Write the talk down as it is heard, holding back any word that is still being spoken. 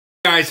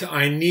Guys,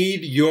 I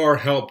need your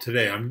help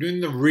today. I'm doing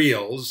the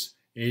Reels,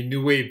 a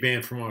new wave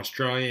band from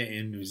Australia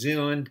and New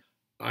Zealand.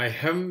 I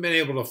haven't been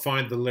able to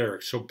find the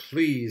lyrics, so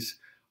please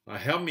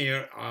help me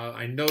out.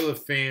 I know the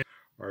fans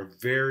are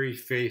very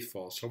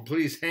faithful, so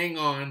please hang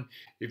on.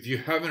 If you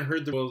haven't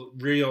heard the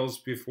Reels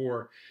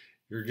before,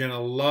 you're going to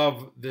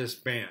love this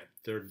band.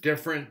 They're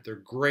different, they're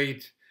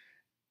great.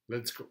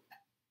 Let's go.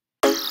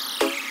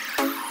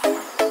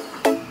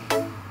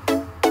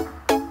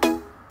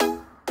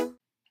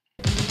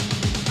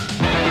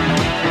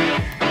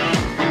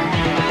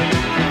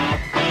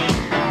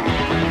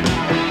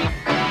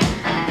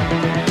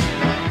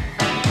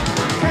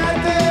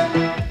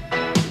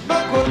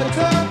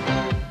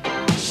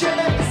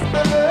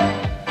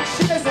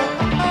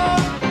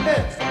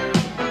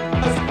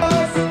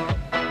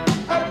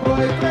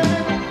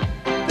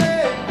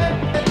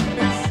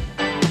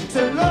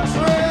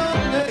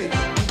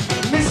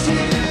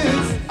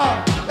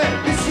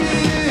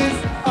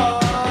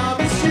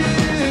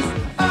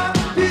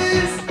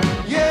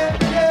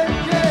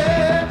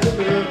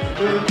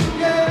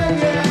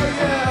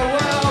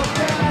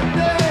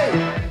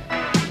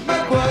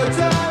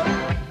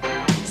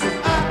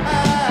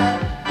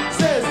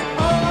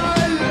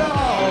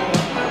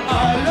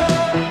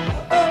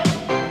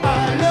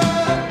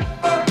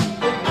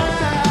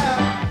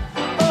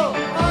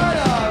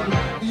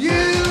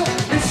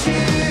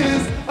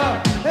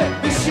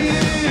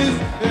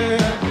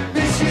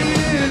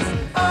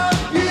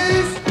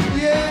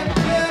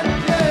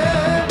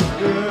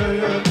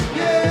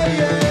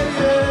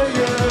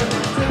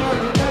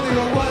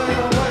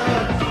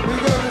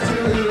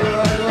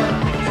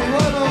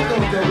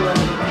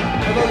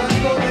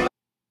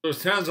 So it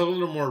sounds a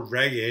little more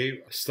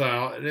reggae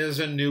style. It is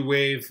a new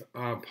wave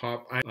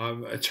pop.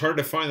 It's hard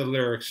to find the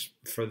lyrics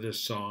for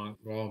this song.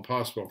 Well,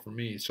 impossible for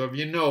me. So if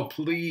you know,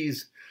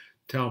 please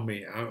tell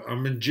me.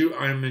 I'm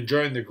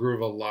enjoying the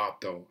groove a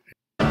lot, though.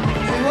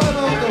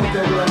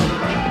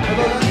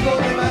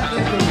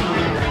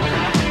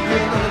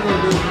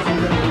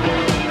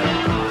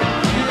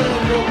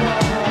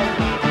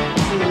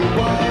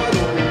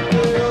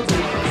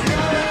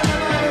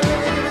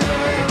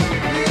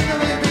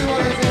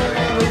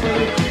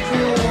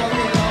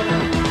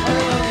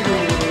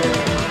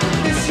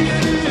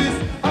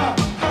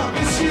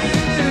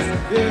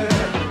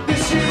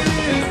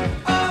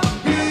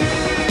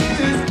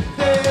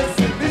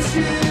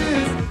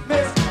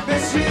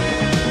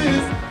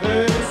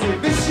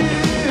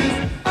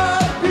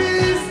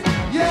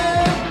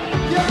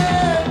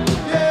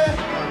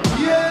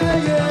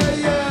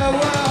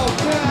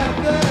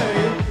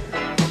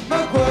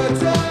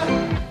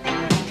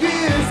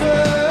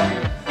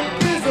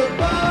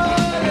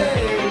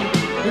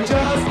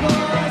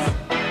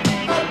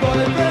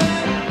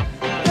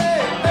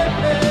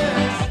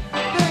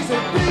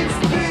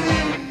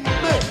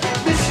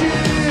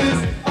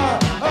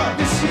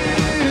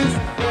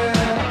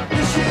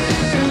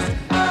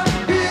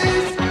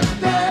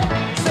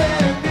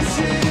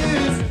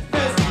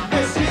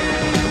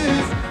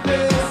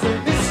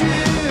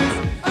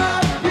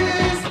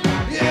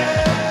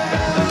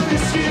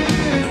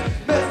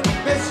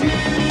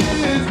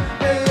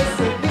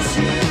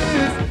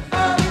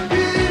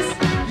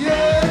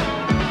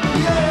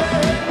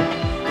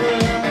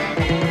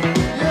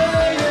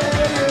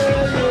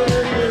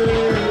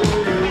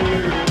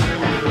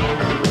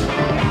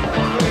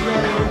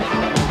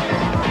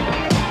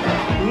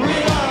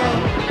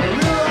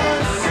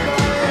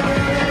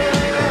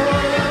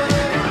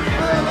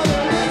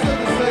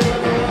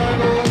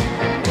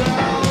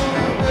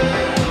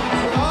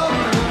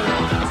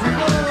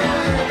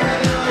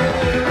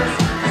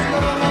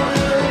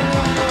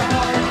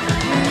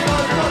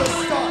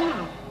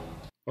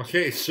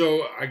 Okay,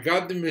 so I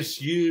got the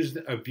misused,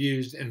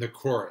 abused in the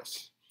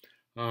chorus.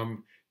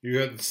 You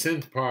got the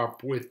synth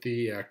pop with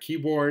the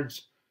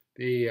keyboards,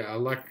 the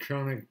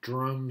electronic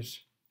drums,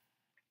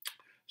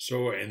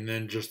 and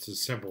then just a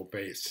simple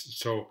bass.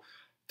 So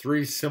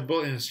three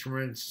simple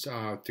instruments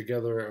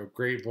together, a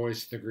great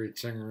voice, the great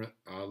singer,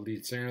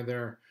 lead singer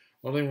there.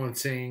 Only one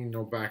singing,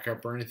 no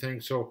backup or anything.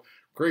 So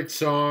great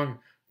song,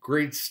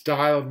 great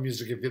style of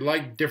music. If you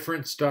like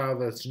different style,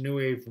 that's new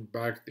wave from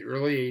back the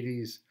early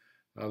 80s.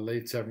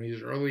 Late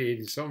 70s, early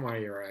 80s, some of my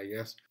era, I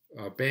guess.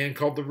 A band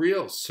called The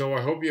Reels. So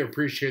I hope you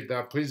appreciate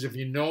that. Please, if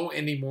you know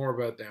any more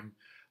about them,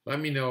 let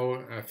me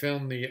know. Fill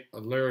in the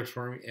lyrics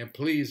for me, and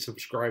please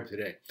subscribe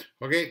today.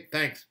 Okay,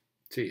 thanks.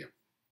 See ya.